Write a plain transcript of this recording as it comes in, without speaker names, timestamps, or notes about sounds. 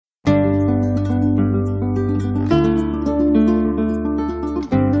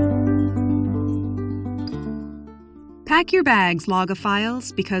Pack your bags,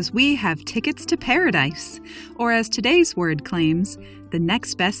 logophiles, because we have tickets to paradise. Or as today's word claims, the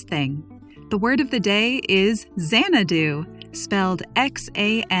next best thing. The word of the day is Xanadu, spelled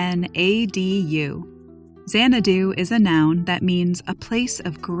Xanadu. Xanadu is a noun that means a place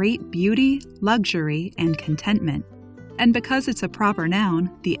of great beauty, luxury, and contentment. And because it's a proper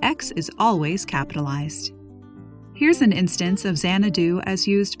noun, the X is always capitalized. Here's an instance of Xanadu as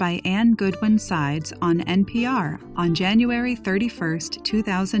used by Anne Goodwin Sides on NPR on January 31,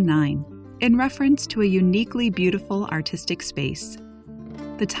 2009, in reference to a uniquely beautiful artistic space.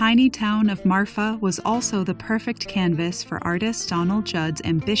 The tiny town of Marfa was also the perfect canvas for artist Donald Judd's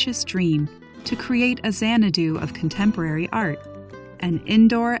ambitious dream to create a Xanadu of contemporary art, an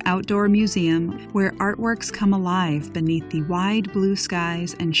indoor-outdoor museum where artworks come alive beneath the wide blue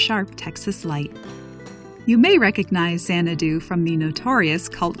skies and sharp Texas light. You may recognize Xanadu from the notorious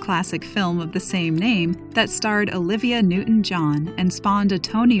cult classic film of the same name that starred Olivia Newton-John and spawned a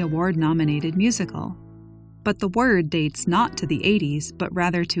Tony Award-nominated musical. But the word dates not to the 80s, but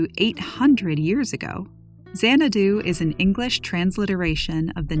rather to 800 years ago. Xanadu is an English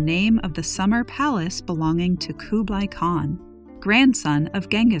transliteration of the name of the summer palace belonging to Kublai Khan, grandson of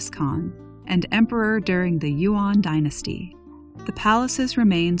Genghis Khan, and emperor during the Yuan dynasty. The palace's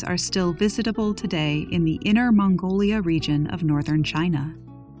remains are still visitable today in the Inner Mongolia region of northern China.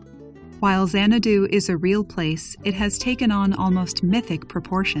 While Xanadu is a real place, it has taken on almost mythic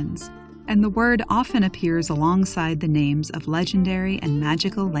proportions, and the word often appears alongside the names of legendary and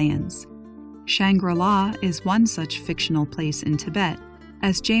magical lands. Shangri-La is one such fictional place in Tibet,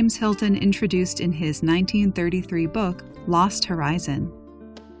 as James Hilton introduced in his 1933 book, Lost Horizon.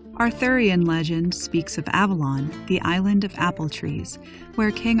 Arthurian legend speaks of Avalon, the island of apple trees, where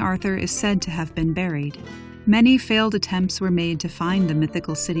King Arthur is said to have been buried. Many failed attempts were made to find the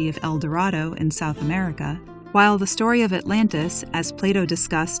mythical city of El Dorado in South America, while the story of Atlantis, as Plato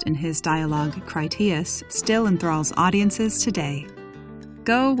discussed in his dialogue Critias, still enthralls audiences today.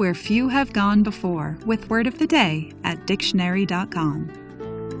 Go where few have gone before with Word of the Day at dictionary.com.